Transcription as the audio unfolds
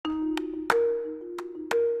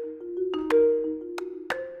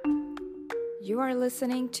You are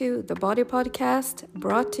listening to the Body Podcast,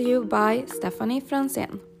 brought to you by Stephanie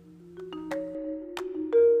Franzén.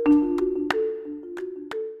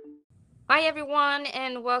 Hi everyone,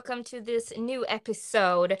 and welcome to this new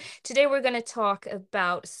episode. Today we're going to talk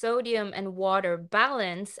about sodium and water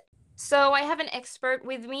balance. So I have an expert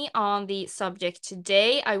with me on the subject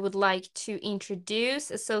today. I would like to introduce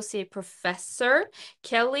Associate Professor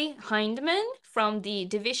Kelly Hindman from the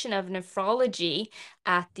Division of Nephrology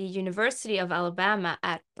at the University of Alabama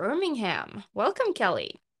at Birmingham. Welcome,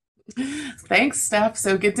 Kelly. Thanks, Steph.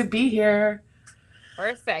 So good to be here.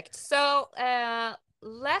 Perfect. So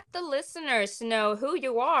let the listeners know who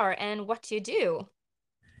you are and what you do.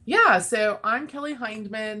 Yeah, so I'm Kelly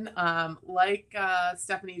Hindman. Like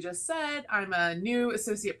Stephanie just said, I'm a new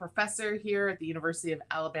associate professor here at the University of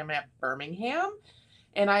Alabama at Birmingham,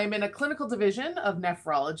 and I am in a clinical division of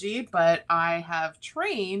nephrology, but I have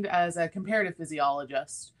trained as a comparative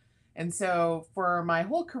physiologist. And so for my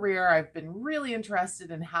whole career, I've been really interested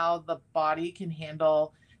in how the body can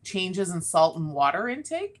handle changes in salt and water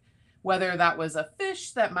intake, whether that was a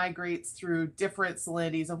fish that migrates through different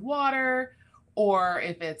salinities of water, or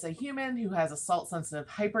if it's a human who has a salt sensitive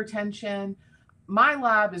hypertension. My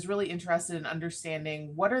lab is really interested in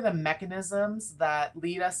understanding what are the mechanisms that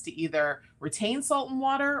lead us to either retain salt in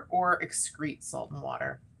water or excrete salt in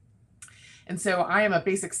water. And so I am a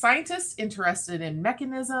basic scientist interested in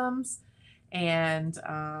mechanisms. And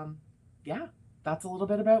yeah, that's a little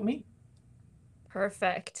bit about me.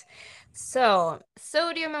 Perfect. So,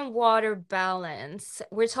 sodium and water balance.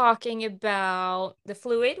 We're talking about the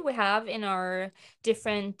fluid we have in our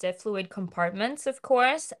different fluid compartments, of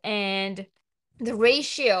course, and the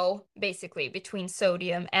ratio basically between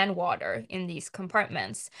sodium and water in these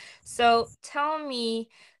compartments. So, tell me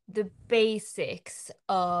the basics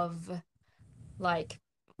of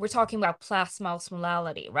we're talking about plasma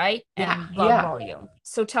osmolality, right? And blood volume.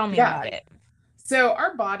 So, tell me about it. So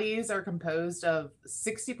our bodies are composed of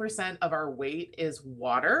 60% of our weight is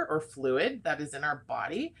water or fluid that is in our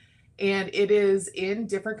body. And it is in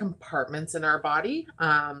different compartments in our body.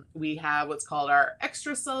 We have what's called our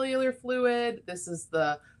extracellular fluid. This is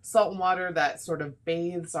the salt and water that sort of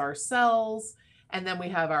bathes our cells. And then we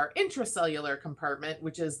have our intracellular compartment,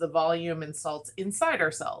 which is the volume and salts inside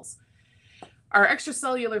our cells. Our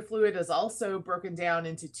extracellular fluid is also broken down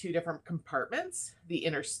into two different compartments, the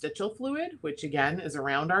interstitial fluid, which again is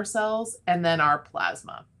around our cells, and then our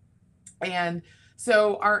plasma. And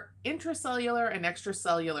so our intracellular and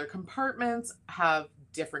extracellular compartments have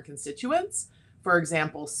different constituents. For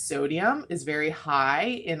example, sodium is very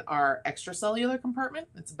high in our extracellular compartment.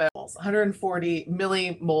 It's about 140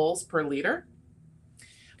 millimoles per liter,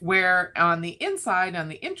 where on the inside, on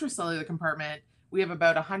the intracellular compartment, we have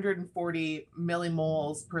about 140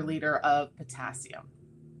 millimoles per liter of potassium.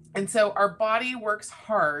 And so our body works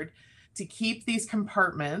hard to keep these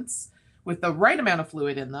compartments with the right amount of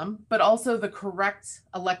fluid in them, but also the correct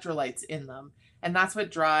electrolytes in them. And that's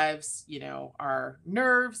what drives, our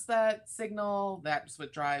nerves that signal. That's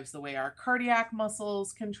what drives the way our cardiac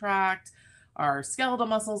muscles contract, our skeletal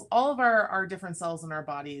muscles, all of our different cells in our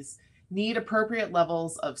bodies need appropriate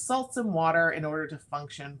levels of salts and water in order to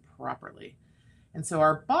function properly. And so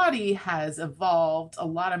our body has evolved a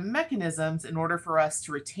lot of mechanisms in order for us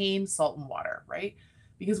to retain salt and water, right?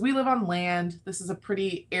 Because we live on land. This is a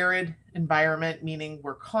pretty arid environment, meaning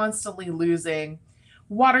we're constantly losing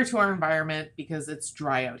water to our environment because it's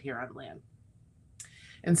dry out here on land.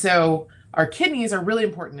 And so our kidneys are really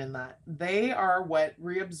important in that. They are what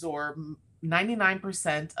reabsorb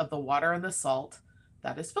 99% of the water and the salt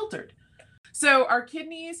that is filtered. So our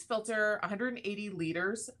kidneys filter 180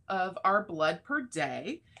 liters of our blood per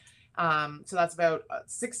day. So that's about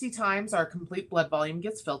 60 times our complete blood volume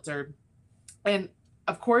gets filtered. And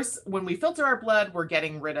of course, when we filter our blood, we're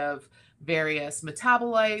getting rid of various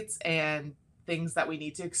metabolites and things that we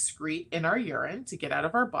need to excrete in our urine to get out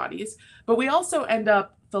of our bodies. But we also end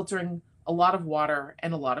up filtering a lot of water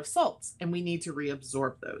and a lot of salts, and we need to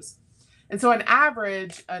reabsorb those. And so on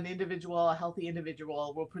average, a healthy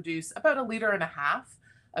individual will produce about 1.5 liters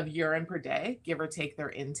of urine per day, give or take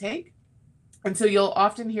their intake. And so you'll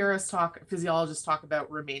often hear physiologists talk about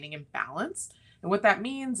remaining in balance. And what that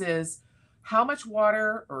means is how much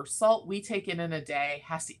water or salt we take in a day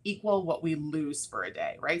has to equal what we lose for a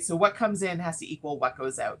day, right? So what comes in has to equal what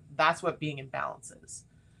goes out. That's what being in balance is.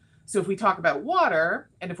 So if we talk about water,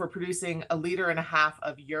 and if we're producing 1.5 liters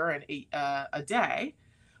of urine a day,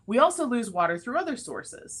 we also lose water through other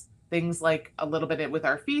sources, things like a little bit with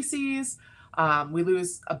our feces. We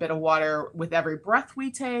lose a bit of water with every breath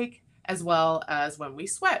we take, as well as when we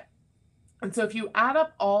sweat. And so if you add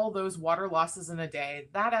up all those water losses in a day,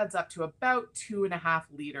 that adds up to about 2.5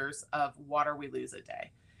 liters of water we lose a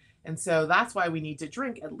day. And so that's why we need to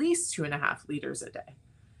drink at least 2.5 liters a day.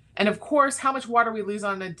 And of course, how much water we lose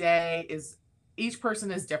on a day is each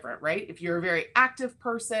person is different, right? If you're a very active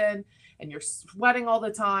person and you're sweating all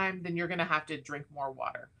the time, then you're going to have to drink more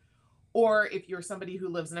water. Or if you're somebody who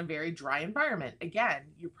lives in a very dry environment, again,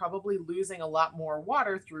 you're probably losing a lot more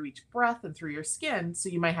water through each breath and through your skin, so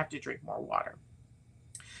you might have to drink more water.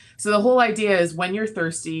 So the whole idea is when you're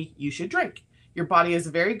thirsty, you should drink. Your body is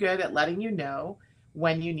very good at letting you know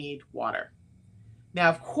when you need water. Now,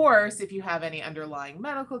 of course, if you have any underlying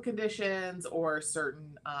medical conditions or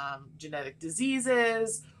certain genetic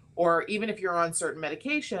diseases, or even if you're on certain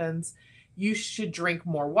medications, you should drink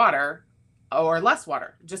more water or less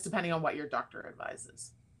water, just depending on what your doctor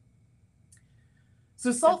advises.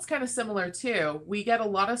 So salt's kind of similar too. We get a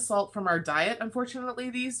lot of salt from our diet, unfortunately,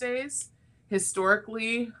 these days.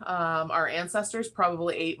 Historically, our ancestors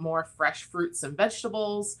probably ate more fresh fruits and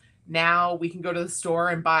vegetables. Now we can go to the store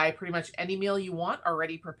and buy pretty much any meal you want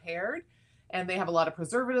already prepared, and they have a lot of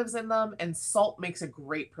preservatives in them, and salt makes a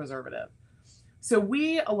great preservative. So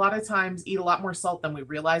we a lot of times eat a lot more salt than we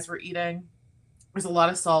realize we're eating. There's a lot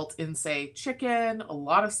of salt in, say, chicken, a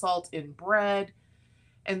lot of salt in bread.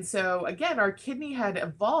 And so, again, our kidney had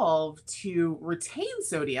evolved to retain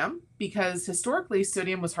sodium because historically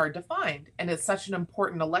sodium was hard to find. And it's such an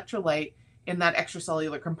important electrolyte in that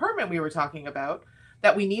extracellular compartment we were talking about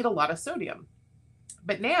that we need a lot of sodium.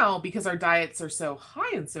 But now, because our diets are so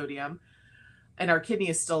high in sodium and our kidney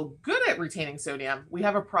is still good at retaining sodium, we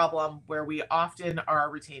have a problem where we often are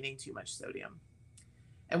retaining too much sodium.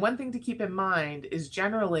 And one thing to keep in mind is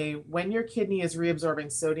generally when your kidney is reabsorbing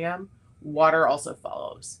sodium, water also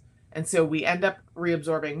follows. And so we end up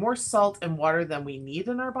reabsorbing more salt and water than we need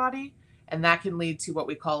in our body. And that can lead to what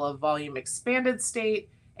we call a volume expanded state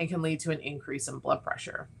and can lead to an increase in blood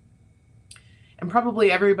pressure. And probably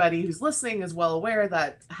everybody who's listening is well aware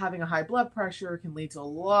that having a high blood pressure can lead to a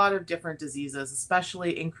lot of different diseases,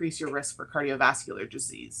 especially increase your risk for cardiovascular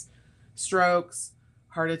disease, strokes,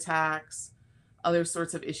 heart attacks, other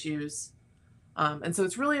sorts of issues. And so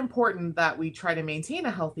it's really important that we try to maintain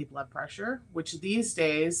a healthy blood pressure, which these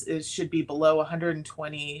days should be below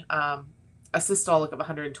 120, a systolic of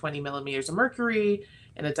 120 millimeters of mercury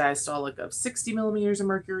and a diastolic of 60 millimeters of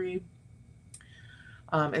mercury.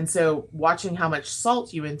 And so watching how much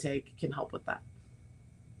salt you intake can help with that.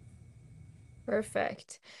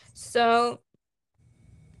 Perfect. So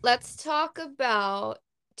let's talk about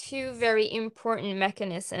two very important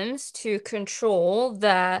mechanisms to control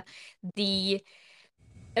the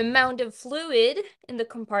amount of fluid in the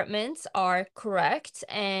compartments are correct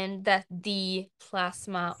and that the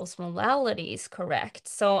plasma osmolality is correct.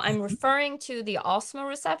 So I'm referring to the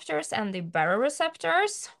osmoreceptors and the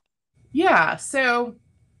baroreceptors. Yeah. So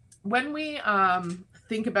when we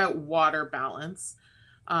think about water balance,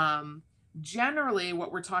 generally what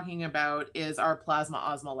we're talking about is our plasma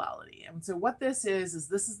osmolality. And so what this is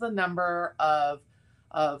this is the number of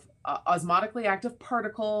osmotically active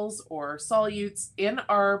particles or solutes in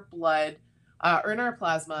our blood or in our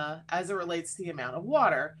plasma as it relates to the amount of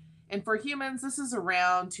water. And for humans, this is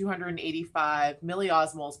around 285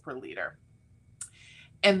 milliosmoles per liter.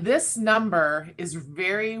 And this number is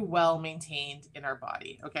very well maintained in our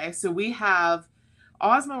body. Okay. So we have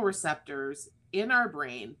osmoreceptors in our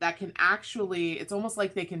brain that can actually, it's almost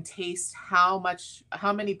like they can taste how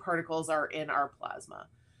many particles are in our plasma.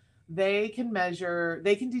 They can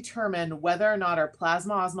determine whether or not our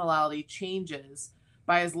plasma osmolality changes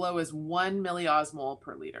by as low as 1 milliosmol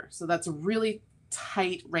per liter. So that's a really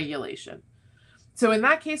tight regulation. So in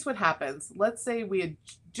that case, what happens? Let's say we had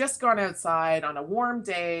just gone outside on a warm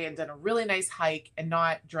day and done a really nice hike and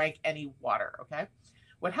not drank any water, okay?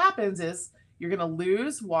 What happens is you're going to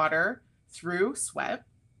lose water through sweat,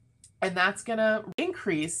 and that's going to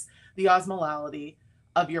increase the osmolality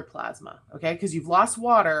of your plasma, okay? Because you've lost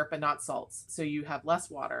water, but not salts. So you have less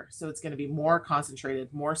water. So it's going to be more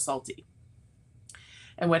concentrated, more salty.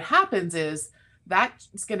 And what happens is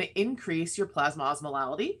that's going to increase your plasma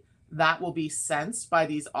osmolality. That will be sensed by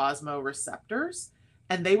these osmoreceptors,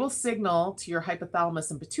 and they will signal to your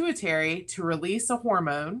hypothalamus and pituitary to release a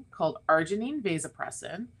hormone called arginine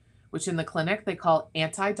vasopressin, which in the clinic they call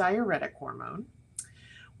antidiuretic hormone,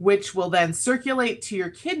 which will then circulate to your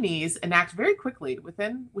kidneys and act very quickly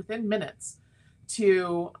within minutes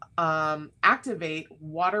to activate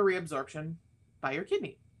water reabsorption by your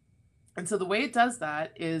kidney. And so the way it does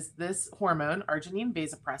that is this hormone, arginine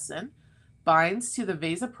vasopressin, binds to the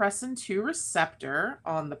vasopressin 2 receptor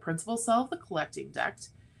on the principal cell of the collecting duct,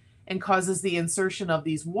 and causes the insertion of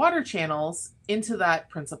these water channels into that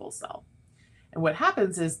principal cell. And what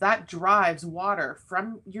happens is that drives water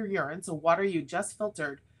from your urine, so water you just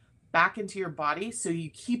filtered, back into your body. So you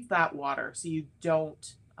keep that water so you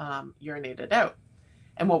don't urinate it out.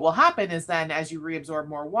 And what will happen is then as you reabsorb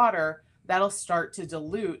more water, that'll start to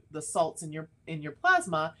dilute the salts in your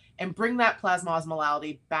plasma and bring that plasma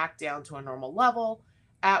osmolality back down to a normal level,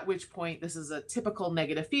 at which point this is a typical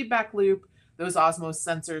negative feedback loop. Those osmosis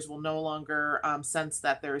sensors will no longer sense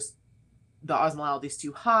that there's the osmolality is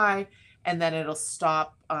too high, and then it'll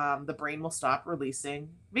stop, the brain will stop releasing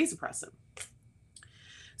vasopressin.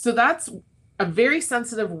 So that's a very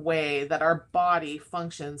sensitive way that our body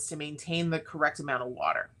functions to maintain the correct amount of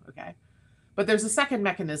water, okay? But there's a second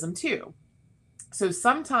mechanism too. So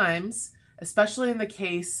sometimes, especially in the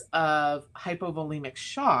case of hypovolemic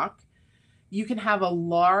shock, you can have a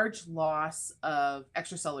large loss of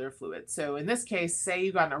extracellular fluid. So in this case, say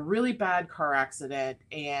you got in a really bad car accident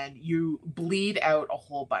and you bleed out a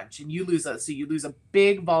whole bunch and you lose a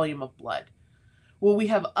big volume of blood. Well, we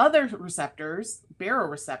have other receptors,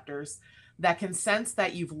 baroreceptors, that can sense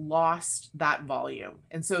that you've lost that volume.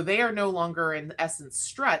 And so they are no longer in essence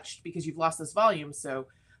stretched because you've lost this volume. So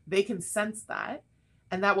they can sense that.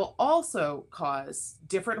 And that will also cause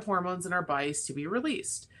different hormones in our bodies to be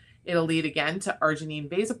released. It'll lead again to arginine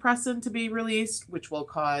vasopressin to be released, which will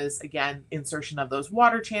cause, again, insertion of those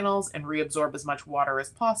water channels and reabsorb as much water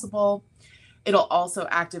as possible. It'll also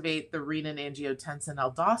activate the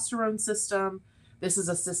renin-angiotensin-aldosterone system. This is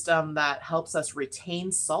a system that helps us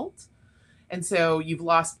retain salt. And so you've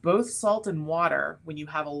lost both salt and water when you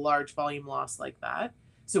have a large volume loss like that.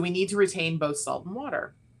 So we need to retain both salt and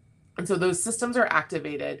water. And so those systems are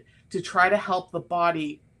activated to try to help the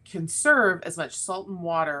body conserve as much salt and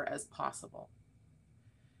water as possible.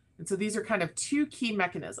 And so these are kind of two key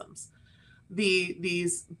mechanisms.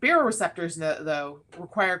 These baroreceptors, though,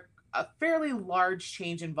 require a fairly large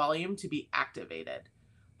change in volume to be activated.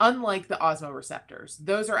 Unlike the osmoreceptors,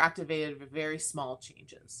 those are activated with very small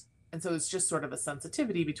changes. And so it's just sort of a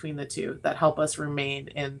sensitivity between the two that help us remain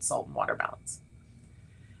in salt and water balance.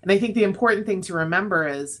 And I think the important thing to remember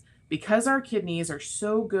is because our kidneys are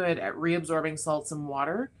so good at reabsorbing salts and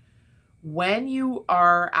water, when you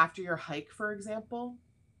are, after your hike, for example,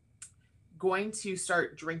 going to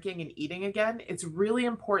start drinking and eating again, it's really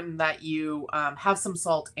important that you have some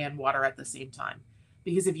salt and water at the same time.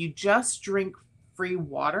 Because if you just drink free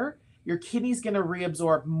water, your kidney's going to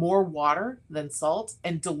reabsorb more water than salt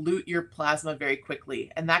and dilute your plasma very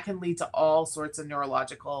quickly. And that can lead to all sorts of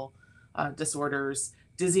neurological disorders,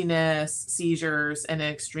 dizziness, seizures, and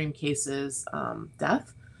in extreme cases,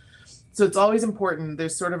 death. So it's always important.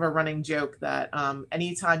 There's sort of a running joke that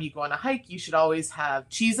anytime you go on a hike, you should always have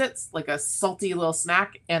Cheez-Its, like a salty little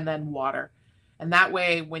snack, and then water. And that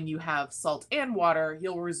way, when you have salt and water,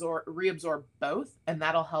 you'll reabsorb both, and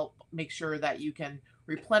that'll help make sure that you can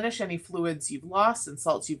replenish any fluids you've lost and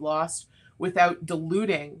salts you've lost without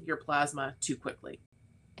diluting your plasma too quickly.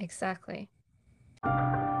 Exactly.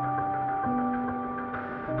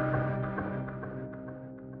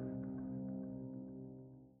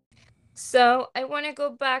 So I want to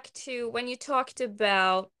go back to when you talked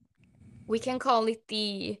about, we can call it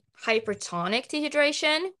the hypertonic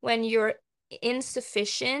dehydration, when you're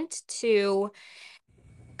insufficient to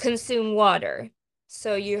consume water.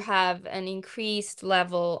 So you have an increased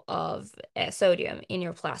level of sodium in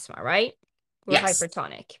your plasma, right? We're Yes.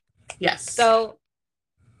 hypertonic. Yes. So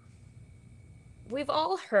we've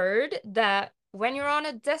all heard that when you're on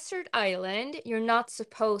a desert island, you're not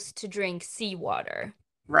supposed to drink seawater.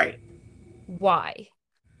 Right. Why?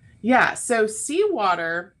 Yeah. So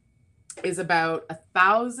seawater is about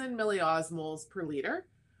 1,000 milliosmoles per liter,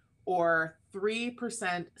 or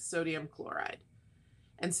 3% sodium chloride.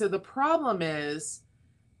 And so the problem is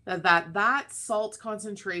that salt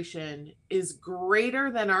concentration is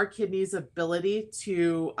greater than our kidney's ability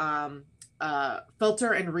to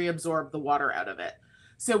filter and reabsorb the water out of it.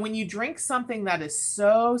 So when you drink something that is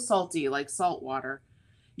so salty, like salt water,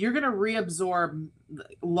 you're going to reabsorb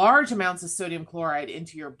large amounts of sodium chloride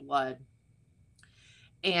into your blood.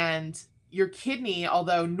 And your kidney,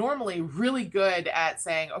 although normally really good at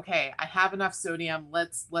saying, okay, I have enough sodium,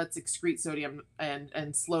 let's excrete sodium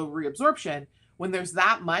and slow reabsorption. When there's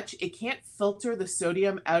that much, it can't filter the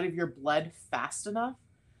sodium out of your blood fast enough.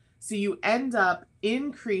 So you end up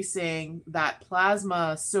increasing that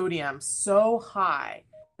plasma sodium so high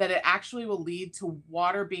that it actually will lead to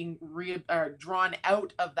water being drawn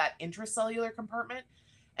out of that intracellular compartment,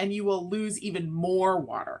 and you will lose even more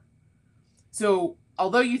water. So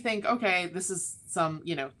although you think, okay, this is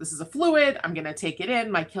this is a fluid, I'm going to take it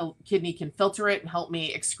in, my kidney can filter it and help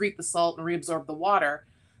me excrete the salt and reabsorb the water.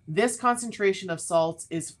 This concentration of salts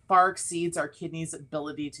is far exceeds our kidney's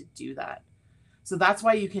ability to do that. So that's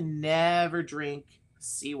why you can never drink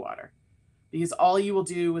seawater, because all you will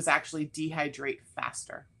do is actually dehydrate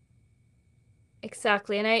faster.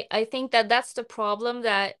 Exactly. And I think that that's the problem,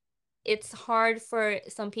 that it's hard for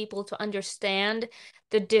some people to understand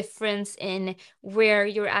the difference in where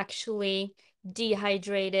you're actually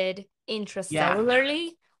dehydrated Yeah, intracellularly,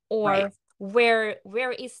 right. or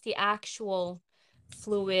where is the actual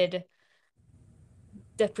fluid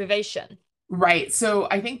deprivation. Right. So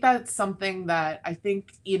I think that's something that I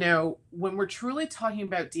think, when we're truly talking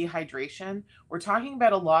about dehydration, we're talking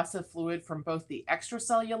about a loss of fluid from both the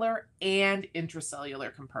extracellular and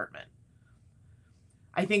intracellular compartment.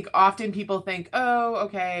 I think often people think, oh,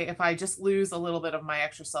 okay, if I just lose a little bit of my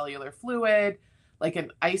extracellular fluid, like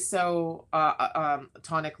an isotonic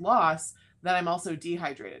loss, then I'm also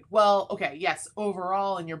dehydrated. Well, okay, yes,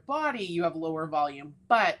 overall in your body, you have lower volume,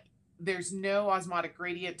 but there's no osmotic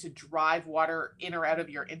gradient to drive water in or out of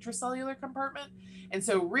your intracellular compartment. And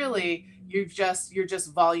so really, you're just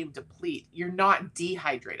volume deplete. You're not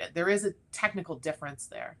dehydrated. There is a technical difference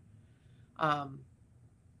there. Um,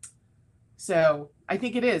 so I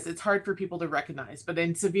think it is. It's hard for people to recognize. But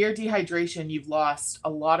in severe dehydration, you've lost a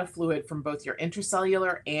lot of fluid from both your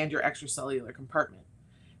intracellular and your extracellular compartment.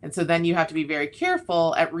 And so then you have to be very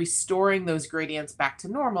careful at restoring those gradients back to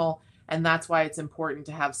normal. And that's why it's important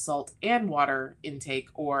to have salt and water intake.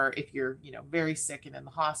 Or if you're, very sick and in the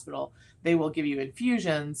hospital, they will give you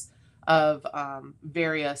infusions of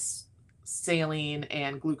various saline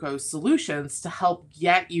and glucose solutions to help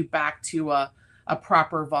get you back to a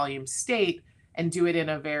proper volume state, and do it in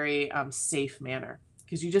a very safe manner,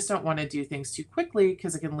 because you just don't want to do things too quickly,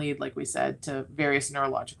 because it can lead, like we said, to various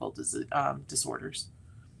neurological disorders.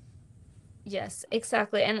 Yes,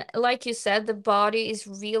 exactly. And like you said, the body is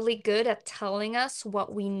really good at telling us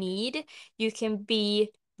what we need. You can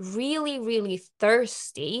be really, really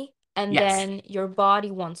thirsty, and Yes. then your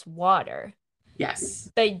body wants water. Yes.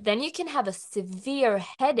 But then you can have a severe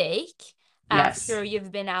headache Yes. after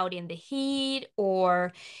you've been out in the heat,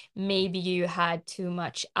 or maybe you had too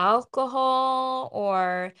much alcohol,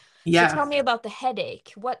 or so Yeah. tell me about the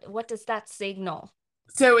headache. What does that signal?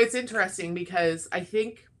 So it's interesting because I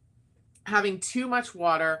think having too much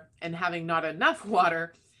water and having not enough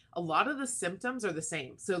water, a lot of the symptoms are the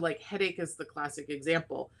same. So, like, headache is the classic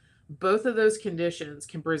example. Both of those conditions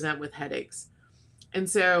can present with headaches. And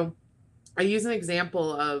so I use an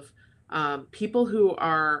example of people who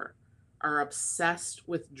are obsessed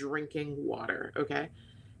with drinking water. Okay,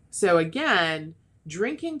 so again,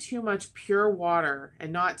 drinking too much pure water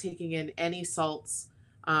and not taking in any salts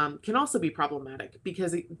can also be problematic,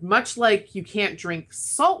 because much like you can't drink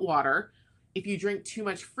salt water, if you drink too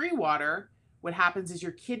much free water, what happens is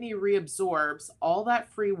your kidney reabsorbs all that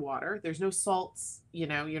free water. There's no salts,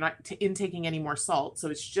 you're not intaking any more salt.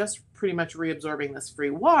 So it's just pretty much reabsorbing this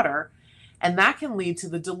free water. And that can lead to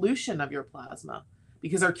the dilution of your plasma,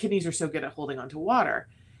 because our kidneys are so good at holding onto water.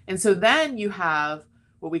 And so then you have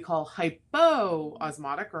what we call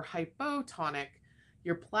hypoosmotic or hypotonic.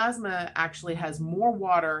 Your plasma actually has more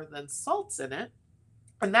water than salts in it,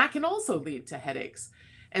 and that can also lead to headaches.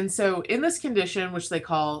 And so, in this condition, which they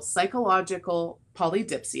call psychological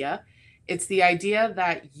polydipsia, it's the idea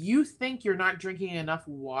that you think you're not drinking enough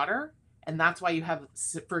water, and that's why you have,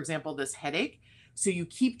 for example, this headache. So, you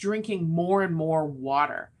keep drinking more and more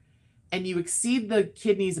water, and you exceed the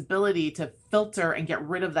kidney's ability to filter and get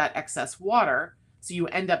rid of that excess water. So you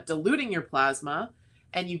end up diluting your plasma,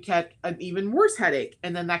 and you get an even worse headache,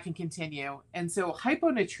 and then that can continue. And so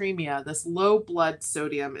hyponatremia, this low blood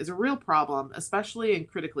sodium, is a real problem, especially in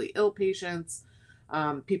critically ill patients,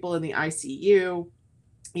 people in the ICU.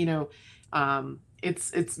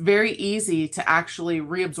 It's very easy to actually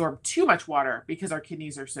reabsorb too much water because our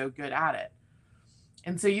kidneys are so good at it.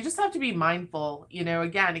 And so you just have to be mindful.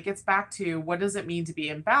 Again, it gets back to, what does it mean to be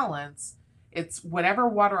in balance? It's whatever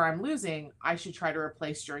water I'm losing, I should try to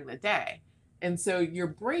replace during the day. And so your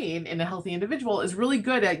brain in a healthy individual is really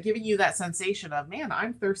good at giving you that sensation of, man,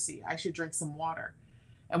 I'm thirsty, I should drink some water.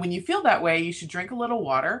 And when you feel that way, you should drink a little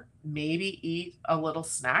water, maybe eat a little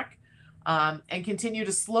snack, and continue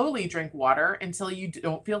to slowly drink water until you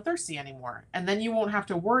don't feel thirsty anymore. And then you won't have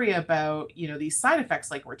to worry about, these side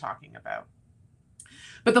effects like we're talking about.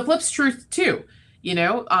 But the flip's truth too.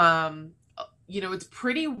 It's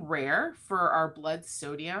pretty rare for our blood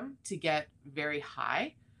sodium to get very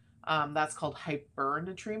high. That's called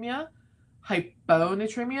hypernatremia.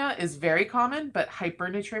 Hyponatremia is very common, but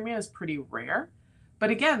hypernatremia is pretty rare. But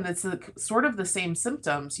again, it's sort of the same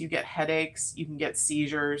symptoms. You get headaches, you can get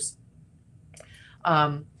seizures.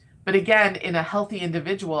 Um, but again, in a healthy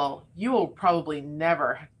individual, you will probably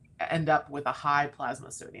never end up with a high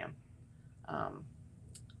plasma sodium. Um,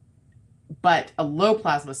 but a low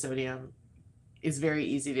plasma sodium is very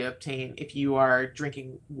easy to obtain if you are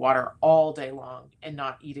drinking water all day long and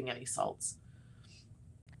not eating any salts.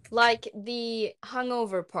 Like the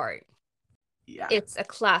hungover part, Yeah. it's a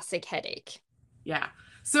classic headache. Yeah.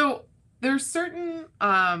 So there's certain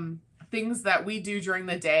things that we do during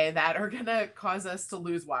the day that are going to cause us to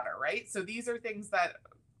lose water, right? So these are things that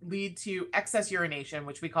lead to excess urination,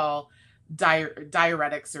 which we call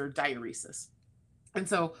diuretics or diuresis. And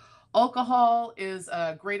so alcohol is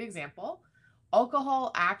a great example.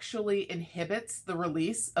 Alcohol actually inhibits the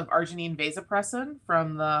release of arginine vasopressin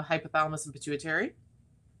from the hypothalamus and pituitary.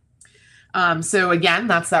 So again,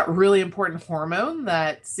 that's that really important hormone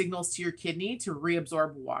that signals to your kidney to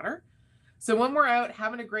reabsorb water. So when we're out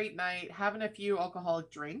having a great night, having a few alcoholic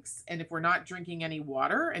drinks, and if we're not drinking any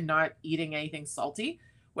water and not eating anything salty,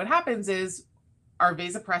 what happens is our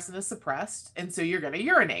vasopressin is suppressed, and so you're going to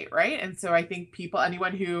urinate, right? And so I think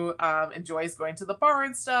anyone who enjoys going to the bar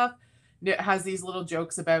and stuff, has these little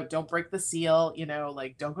jokes about don't break the seal,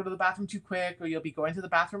 like don't go to the bathroom too quick or you'll be going to the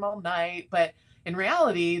bathroom all night. But in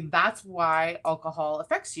reality, that's why alcohol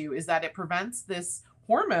affects you, is that it prevents this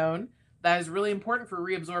hormone that is really important for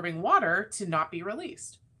reabsorbing water to not be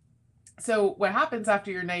released. So what happens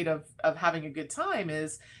after your night of having a good time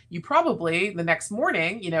is you probably the next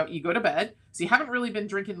morning, you go to bed. So you haven't really been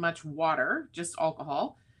drinking much water, just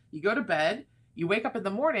alcohol. You go to bed, you wake up in the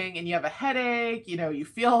morning and you have a headache, you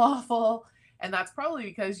feel awful. And that's probably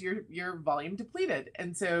because you're volume depleted.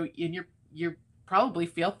 And so you probably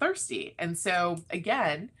feel thirsty. And so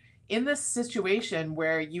again, in this situation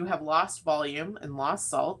where you have lost volume and lost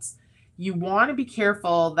salts, you want to be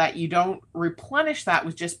careful that you don't replenish that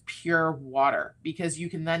with just pure water, because you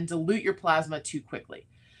can then dilute your plasma too quickly.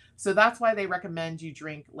 So that's why they recommend you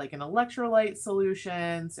drink like an electrolyte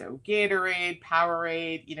solution. So Gatorade,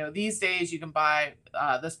 Powerade, these days you can buy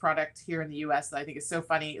this product here in the US that I think is so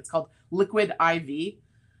funny. It's called Liquid IV.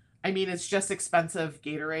 I mean, it's just expensive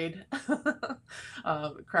Gatorade.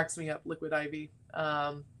 It cracks me up, Liquid IV.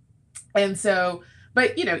 And so,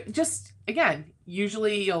 but just again,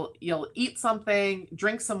 usually you'll eat something,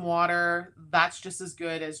 drink some water. That's just as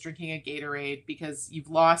good as drinking a Gatorade, because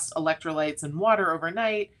you've lost electrolytes and water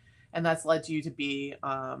overnight, and that's led you to be,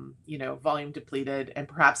 volume depleted and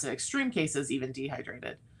perhaps in extreme cases even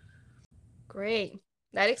dehydrated. Great.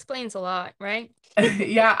 That explains a lot, right?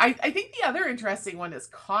 Yeah, I think the other interesting one is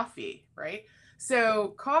coffee, right?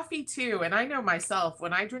 So coffee too, and I know myself,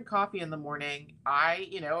 when I drink coffee in the morning, I,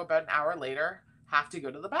 about an hour later have to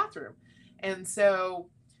go to the bathroom. And so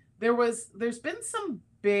there's been some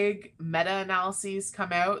big meta-analyses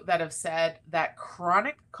come out that have said that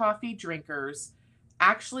chronic coffee drinkers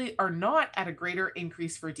actually are not at a greater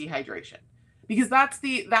increase for dehydration. Because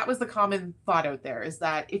that was the common thought out there, is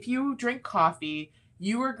that if you drink coffee,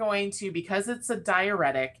 you are going to, because it's a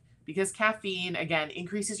diuretic, because caffeine, again,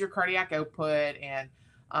 increases your cardiac output. And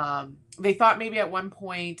they thought maybe at one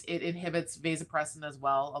point it inhibits vasopressin as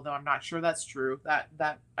well, although I'm not sure that's true.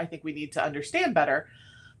 That I think we need to understand better.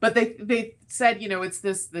 But they said, it's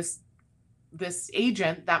this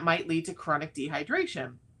agent that might lead to chronic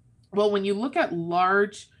dehydration. Well, when you look at a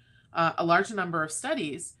large number of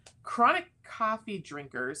studies, chronic coffee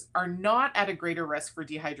drinkers are not at a greater risk for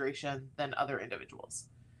dehydration than other individuals.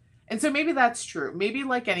 And so maybe that's true. Maybe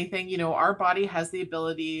like anything, our body has the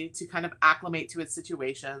ability to kind of acclimate to its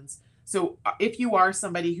situations. So if you are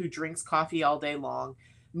somebody who drinks coffee all day long,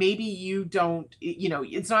 maybe you don't,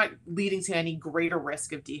 it's not leading to any greater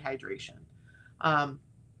risk of dehydration.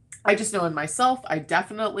 I just know in myself, I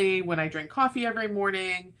definitely, when I drink coffee every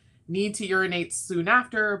morning, need to urinate soon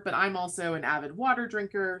after, but I'm also an avid water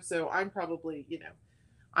drinker. So I'm probably,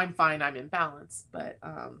 I'm fine. I'm in balance, but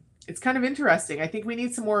it's kind of interesting. I think we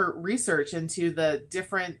need some more research into the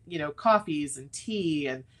different, coffees and tea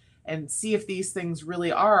and see if these things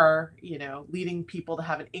really are, leading people to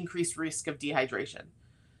have an increased risk of dehydration.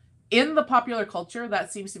 In the popular culture,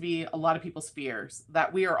 that seems to be a lot of people's fears,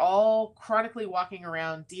 that we are all chronically walking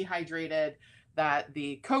around dehydrated, that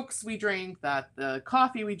the Cokes we drink, that the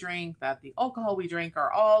coffee we drink, that the alcohol we drink are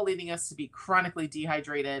all leading us to be chronically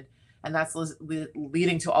dehydrated. And that's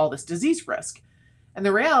leading to all this disease risk. And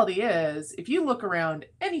the reality is, if you look around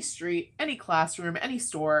any street, any classroom, any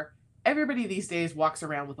store, everybody these days walks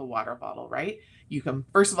around with a water bottle, right? You can,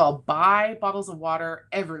 first of all, buy bottles of water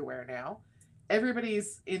everywhere now.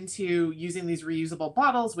 Everybody's into using these reusable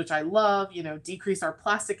bottles, which I love, decrease our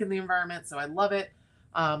plastic in the environment. So I love it.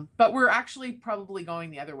 But we're actually probably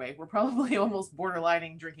going the other way. We're probably almost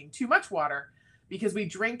borderlining drinking too much water because we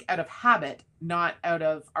drink out of habit, not out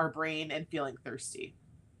of our brain and feeling thirsty.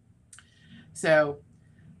 So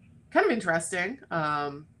kind of interesting.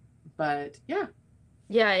 But yeah.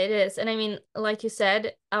 Yeah, it is. And I mean, like you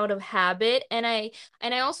said, out of habit, and I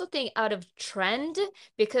also think out of trend,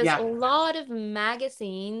 because a Yeah. lot of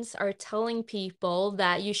magazines are telling people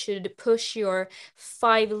that you should push your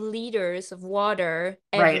 5 liters of water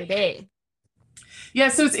every Right. day. Yeah,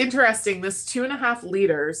 so it's interesting. This 2.5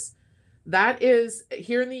 liters, that is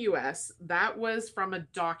here in the US, that was from a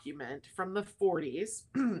document from the 40s,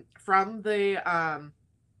 from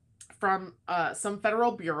some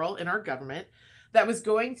federal bureau in our government that was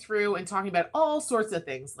going through and talking about all sorts of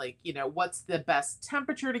things like, what's the best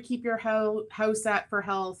temperature to keep your house at for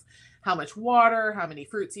health, how much water, how many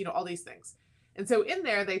fruits, all these things. And so in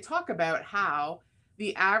there, they talk about how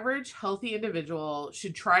the average healthy individual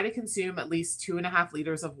should try to consume at least 2.5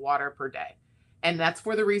 liters of water per day. And that's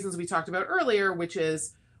for the reasons we talked about earlier, which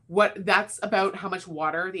is that's about how much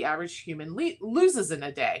water the average human loses in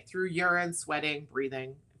a day through urine, sweating,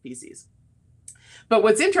 breathing, feces. But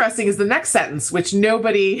what's interesting is the next sentence, which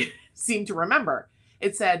nobody seemed to remember.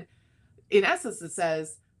 It said, in essence, it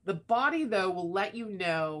says, the body, though, will let you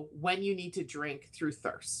know when you need to drink through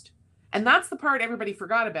thirst. And that's the part everybody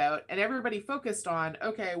forgot about. And everybody focused on,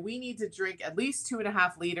 okay, we need to drink at least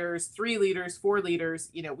 2.5 liters, 3 liters, 4 liters.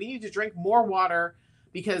 We need to drink more water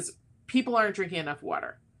because people aren't drinking enough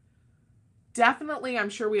water. Definitely, I'm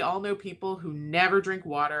sure we all know people who never drink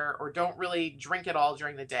water or don't really drink at all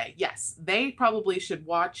during the day. Yes, they probably should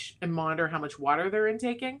watch and monitor how much water they're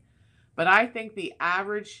intaking. But I think the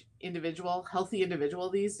average individual, healthy individual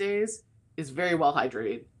these days, is very well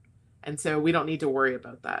hydrated. And so we don't need to worry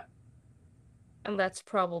about that. And that's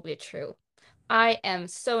probably true. I am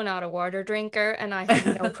so not a water drinker and I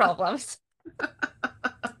have no problems.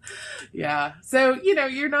 Yeah. So,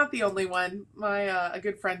 you're not the only one. My a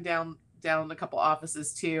good friend down a couple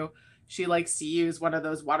offices too. She likes to use one of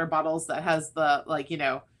those water bottles that has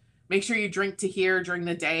the make sure you drink to here during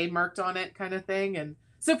the day marked on it kind of thing. And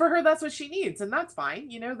so for her, that's what she needs, and that's fine.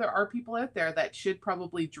 There are people out there that should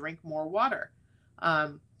probably drink more water.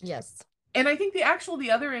 Um, Yes. and I think the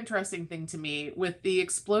other interesting thing to me with the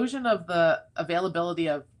explosion of the availability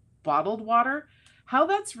of bottled water, how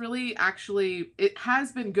that's really actually, it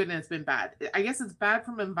has been good and it's been bad. I guess it's bad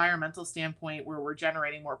from an environmental standpoint where we're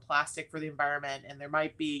generating more plastic for the environment and there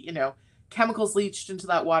might be, chemicals leached into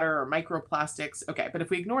that water or microplastics. Okay, but if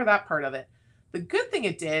we ignore that part of it, the good thing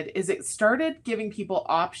it did is it started giving people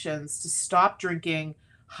options to stop drinking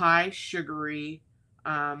high sugary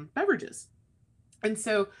beverages. And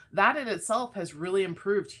so that in itself has really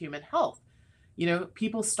improved human health.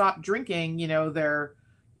 People stop drinking, their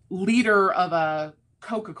liter of a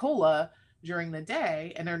Coca-Cola during the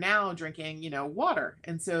day and they're now drinking, water.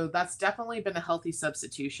 And so that's definitely been a healthy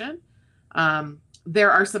substitution.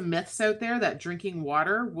 There are some myths out there that drinking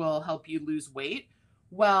water will help you lose weight.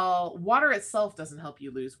 Well, water itself doesn't help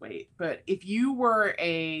you lose weight, but if you were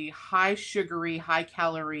a high sugary, high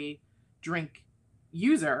calorie drink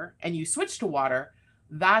user and you switch to water,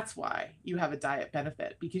 that's why you have a diet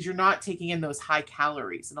benefit because you're not taking in those high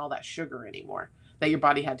calories and all that sugar anymore that your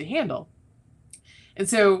body had to handle. And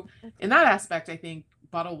so, in that aspect, I think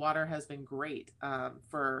bottled water has been great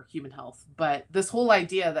for human health. But this whole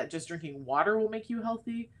idea that just drinking water will make you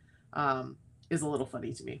healthy is a little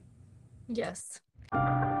funny to me. Yes.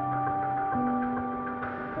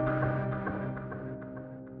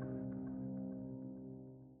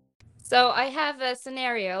 So I have a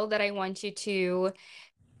scenario that I want you to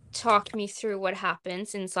talk me through what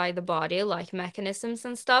happens inside the body, like mechanisms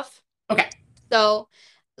and stuff. Okay. So,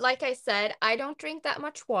 like I said, I don't drink that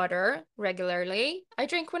much water regularly. I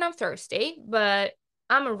drink when I'm thirsty, but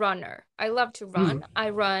I'm a runner. I love to run. Mm. I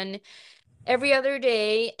run every other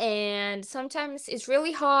day, and sometimes it's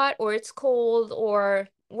really hot or it's cold or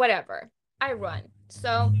whatever. I run.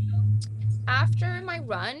 So, after my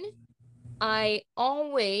run, I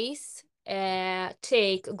always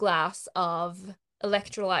take a glass of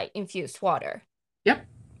electrolyte infused water. Yep.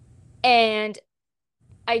 And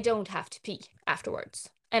I don't have to pee afterwards.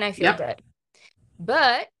 And I feel Yep. good.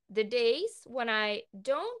 But the days when I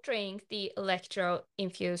don't drink the electro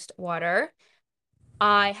infused water,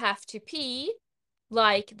 I have to pee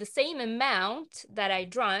like the same amount that I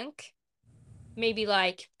drank, maybe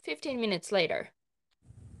like 15 minutes later.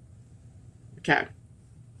 Okay.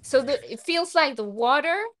 So it feels like the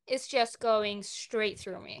water is just going straight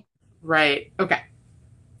through me. Right. Okay.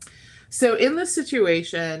 So in this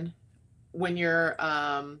situation, when you're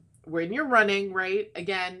when you're running, right?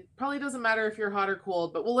 Again, probably doesn't matter if you're hot or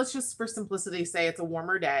cold, but well, let's just for simplicity say it's a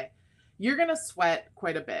warmer day. You're going to sweat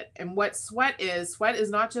quite a bit. And what sweat is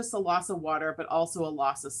not just a loss of water, but also a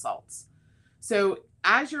loss of salts. So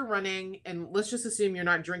as you're running, and let's just assume you're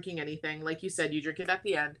not drinking anything, like you said, you drink it at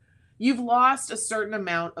the end, you've lost a certain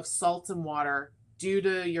amount of salts and water due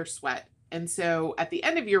to your sweat. And so at the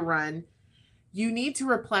end of your run, you need to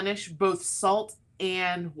replenish both salt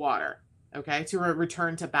and water, okay, to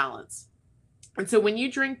return to balance. And so when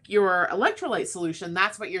you drink your electrolyte solution,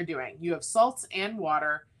 that's what you're doing. You have salts and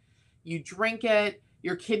water. You drink it,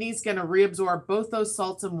 your kidney's going to reabsorb both those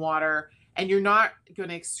salts and water, and you're not going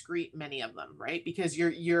to excrete many of them, right? Because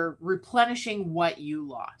you're replenishing what you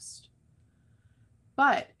lost.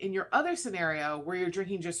 But in your other scenario where you're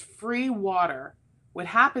drinking just free water, what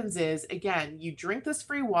happens is, again, you drink this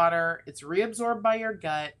free water, it's reabsorbed by your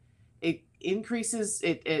gut, it increases,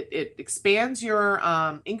 it expands your,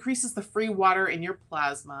 increases the free water in your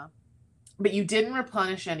plasma, but you didn't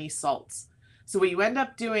replenish any salts. So what you end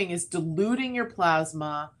up doing is diluting your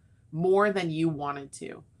plasma more than you wanted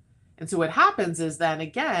to. And so what happens is then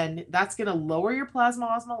again, that's going to lower your plasma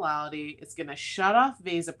osmolality. It's going to shut off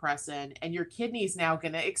vasopressin, and your kidney is now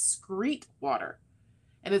going to excrete water.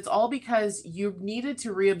 And it's all because you needed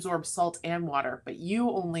to reabsorb salt and water, but you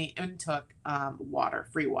only intook water,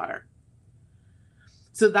 free water.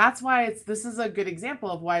 So that's why this is a good example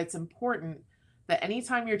of why it's important that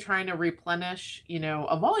anytime you're trying to replenish,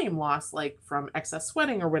 a volume loss, like from excess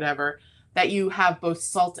sweating or whatever, that you have both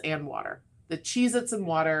salt and water, the Cheez-Its and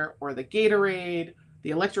water, or the Gatorade, the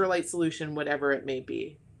electrolyte solution, whatever it may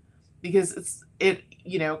be, because it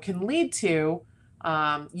can lead to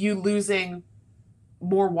you losing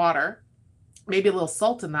more water, maybe a little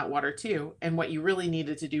salt in that water too. And what you really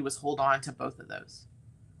needed to do was hold on to both of those.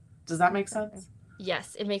 Does that make sense?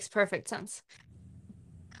 Yes, it makes perfect sense.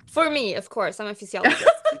 For me, of course, I'm a physiologist.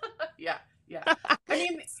 Yeah. I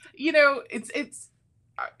mean,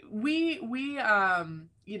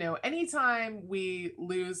 anytime we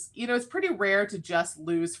lose, it's pretty rare to just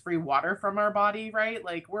lose free water from our body, right?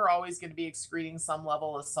 Like we're always going to be excreting some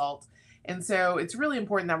level of salt. And so it's really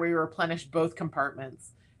important that we replenish both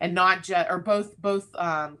compartments and not just, or both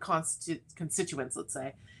constituents, let's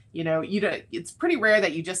say. It's pretty rare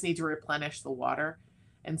that you just need to replenish the water.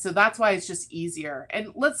 And so that's why it's just easier. And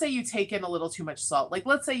let's say you take in a little too much salt. Like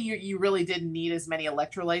let's say you really didn't need as many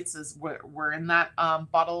electrolytes as were in that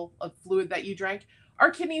bottle of fluid that you drank.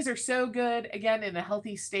 Our kidneys are so good, again, in a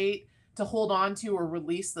healthy state to hold on to or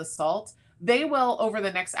release the salt. They will, over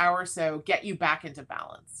the next hour or so, get you back into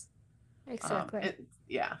balance. Exactly.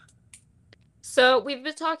 Yeah. So we've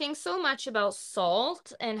been talking so much about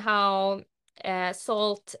salt and how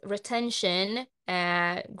salt retention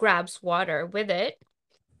grabs water with it.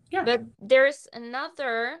 Yeah. But there's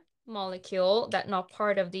another molecule that's not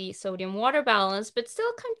part of the sodium water balance, but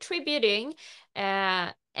still contributing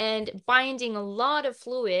and binding a lot of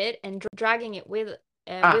fluid and dragging it with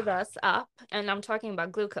us up. And I'm talking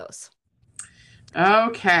about glucose.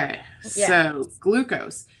 Okay. Yeah. So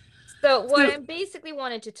glucose. So what I basically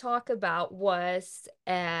wanted to talk about was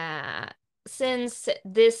since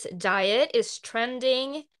this diet is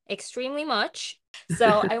trending extremely much,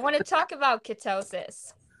 so I want to talk about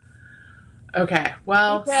ketosis. Okay.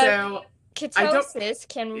 Well, so ketosis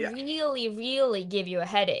can really, really give you a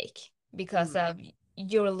headache because of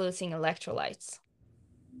you're losing electrolytes.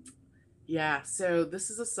 Yeah. So this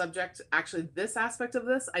is a subject, actually, this aspect of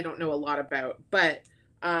this, I don't know a lot about, but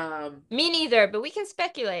me neither, but we can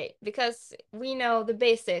speculate because we know the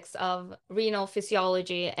basics of renal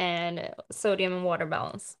physiology and sodium and water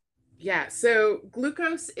balance. Yeah. So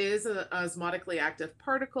glucose is an osmotically active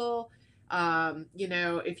particle.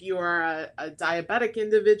 If you are a diabetic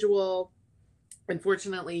individual,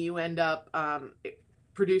 unfortunately, you end up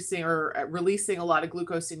producing or releasing a lot of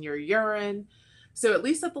glucose in your urine. So at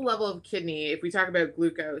least at the level of kidney, if we talk about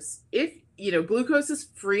glucose, glucose is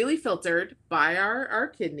freely filtered by our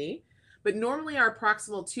kidney, but normally our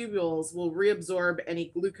proximal tubules will reabsorb any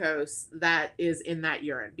glucose that is in that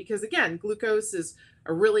urine. Because again, glucose is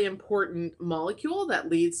a really important molecule that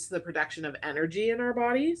leads to the production of energy in our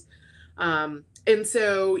bodies. And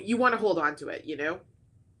so you want to hold on to it,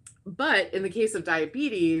 But in the case of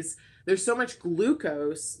diabetes, there's so much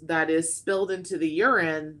glucose that is spilled into the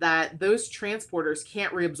urine that those transporters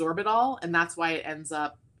can't reabsorb it all. And that's why it ends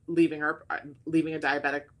up leaving a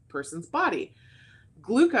diabetic person's body.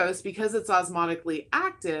 Glucose, because it's osmotically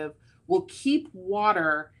active, will keep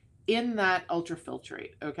water in that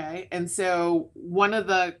ultrafiltrate. Okay. And so one of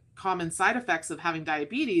the common side effects of having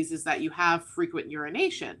diabetes is that you have frequent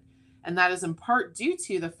urination. And that is in part due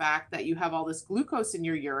to the fact that you have all this glucose in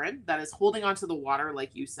your urine that is holding onto the water,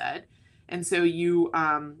 like you said. And so you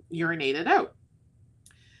urinate it out.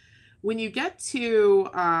 When you get to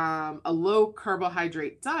a low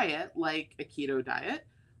carbohydrate diet, like a keto diet,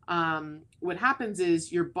 what happens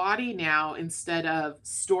is your body now, instead of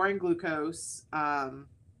storing glucose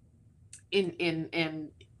in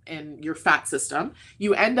your fat system,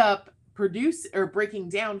 you end up produce or breaking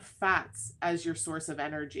down fats as your source of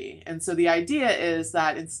energy. And so the idea is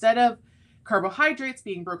that instead of carbohydrates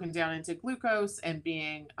being broken down into glucose and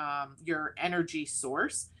being your energy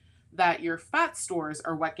source, that your fat stores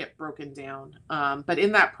are what get broken down. But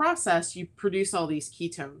in that process, you produce all these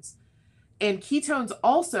ketones. And ketones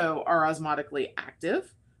also are osmotically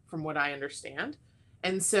active, from what I understand.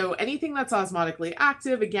 And so anything that's osmotically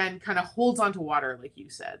active, again, kind of holds onto water, like you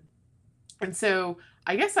said. And so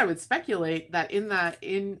I guess I would speculate that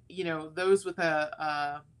those with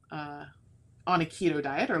on a keto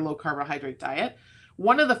diet or low carbohydrate diet,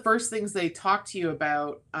 one of the first things they talk to you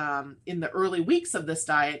about in the early weeks of this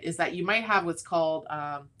diet is that you might have what's called,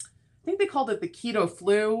 I think they called it the keto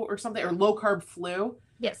flu or something, or low carb flu.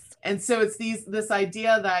 Yes. And so it's this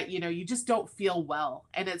idea that, you just don't feel well.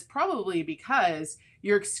 And it's probably because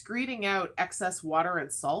you're excreting out excess water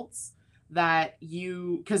and salts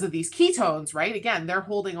because of these ketones, right? Again, they're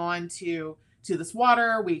holding on to this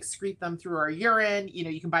water. We excrete them through our urine.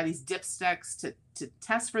 You can buy these dipsticks to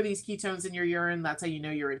test for these ketones in your urine. That's how you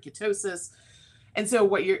know you're in ketosis. And so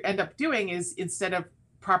what you end up doing is, instead of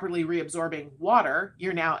properly reabsorbing water,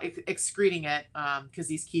 you're now excreting it because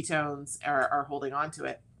these ketones are holding on to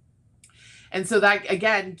it. And so that,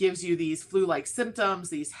 again, gives you these flu-like symptoms,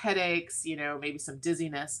 these headaches, maybe some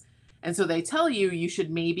dizziness. And so they tell you should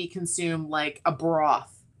maybe consume like a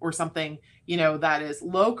broth or something, that is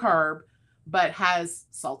low carb, but has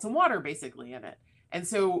salts and water basically in it. And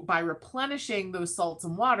so by replenishing those salts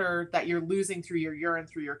and water that you're losing through your urine,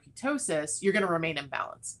 through your ketosis, you're going to remain in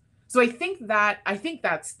balance. So I think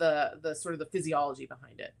that's the sort of the physiology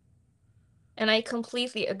behind it. And I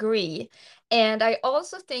completely agree. And I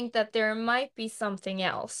also think that there might be something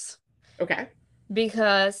else. Okay.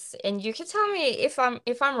 Because, and you can tell me if I'm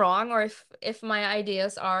wrong, or if my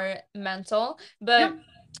ideas are mental, but Yeah.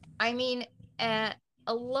 I mean, a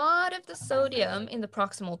lot of the sodium in the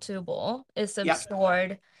proximal tubule is Yep.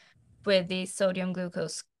 absorbed with the sodium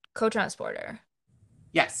glucose cotransporter.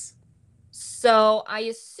 Yes. So I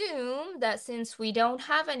assume that since we don't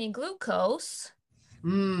have any glucose,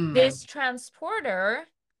 this transporter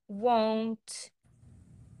won't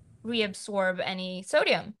reabsorb any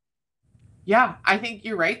sodium. Yeah, I think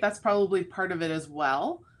you're right. That's probably part of it as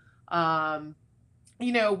well. Um,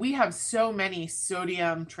 we have so many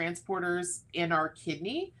sodium transporters in our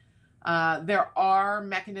kidney. There are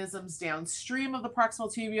mechanisms downstream of the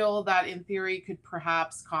proximal tubule that, in theory, could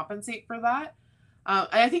perhaps compensate for that. And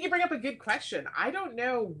I think you bring up a good question. I don't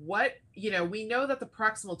know we know that the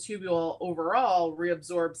proximal tubule overall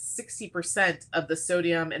reabsorbs 60% of the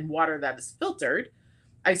sodium and water that is filtered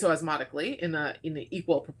isoosmotically in an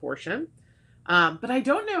equal proportion. But I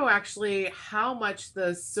don't know actually how much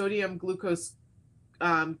the sodium glucose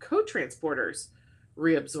co-transporters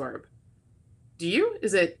reabsorb. Do you?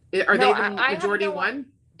 Are No, they the majority one?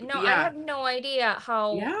 No, I Yeah. have no idea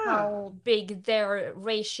how big their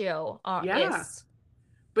ratio Yeah. is.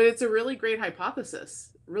 But it's a really great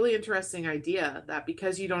hypothesis. Really interesting idea that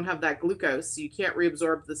because you don't have that glucose, you can't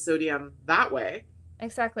reabsorb the sodium that way.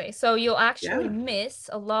 Exactly. So you'll actually Yeah. miss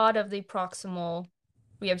a lot of the proximal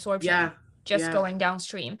reabsorption Yeah. just Yeah. going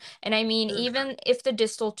downstream. And I mean, Ugh. even if the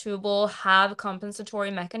distal tubule have compensatory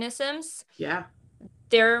mechanisms, Yeah.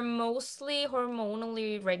 they're mostly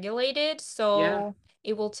hormonally regulated, Yeah. so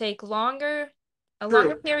it will take a longer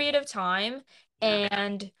True. period of time, Yeah.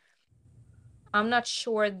 and I'm not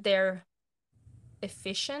sure they're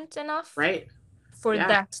efficient enough Right. for Yeah.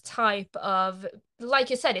 that type of, like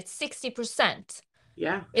you said, it's 60%.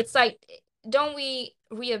 Yeah. It's like, don't we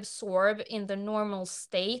reabsorb in the normal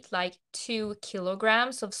state like 2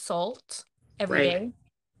 kilograms of salt every Right. day?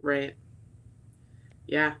 Right.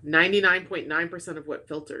 Yeah. 99.9% of what is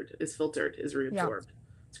Yeah. reabsorbed.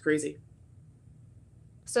 It's crazy.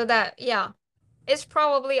 So that, yeah, it's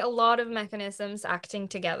probably a lot of mechanisms acting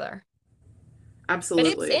together. But it's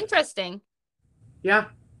Absolutely. interesting. Yeah.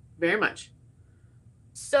 Very much.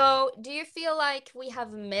 So, do you feel like we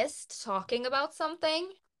have missed talking about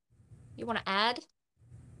something you want to add?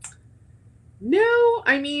 No,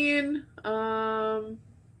 I mean, I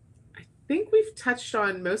think we've touched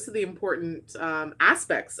on most of the important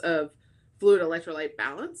aspects of fluid electrolyte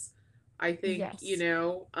balance. I think, Yes.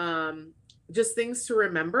 just things to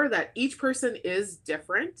remember that each person is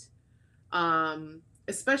different.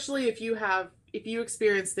 Especially if you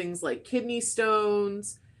experience things like kidney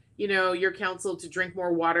stones, you're counseled to drink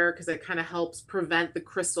more water because it kind of helps prevent the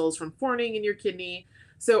crystals from forming in your kidney.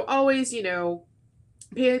 So always, listen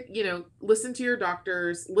to your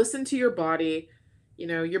doctors, listen to your body.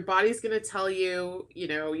 Your body's going to tell you,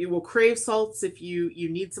 you will crave salts if you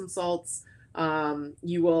need some salts.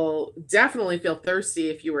 You will definitely feel thirsty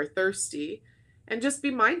if you are thirsty. And just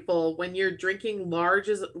be mindful when you're drinking large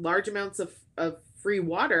amounts of free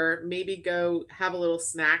water, maybe go have a little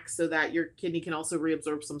snack so that your kidney can also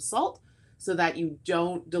reabsorb some salt so that you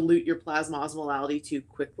don't dilute your plasma osmolality too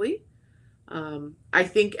quickly. I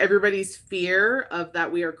think everybody's fear of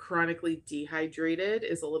that we are chronically dehydrated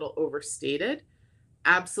is a little overstated.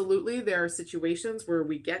 Absolutely, there are situations where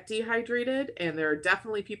we get dehydrated, and there are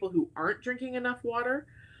definitely people who aren't drinking enough water.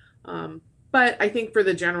 But I think for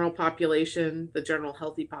the general population, the general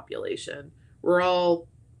healthy population, we're all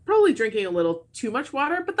probably drinking a little too much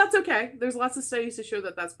water, but that's okay. There's lots of studies to show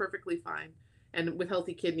that that's perfectly fine. And with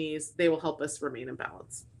healthy kidneys, they will help us remain in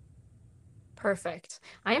balance. Perfect.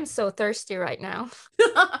 I am so thirsty right now.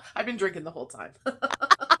 I've been drinking the whole time.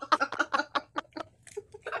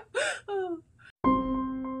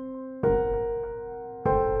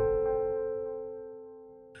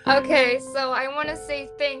 Okay, so I want to say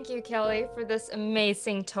thank you, Kelly, for this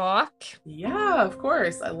amazing talk. Yeah, of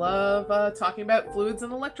course. I love talking about fluids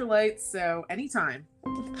and electrolytes, so anytime.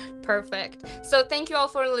 Perfect. So thank you all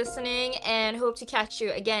for listening and hope to catch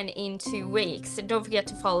you again in 2 weeks. Don't forget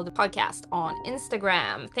to follow the podcast on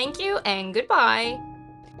Instagram. Thank you and goodbye.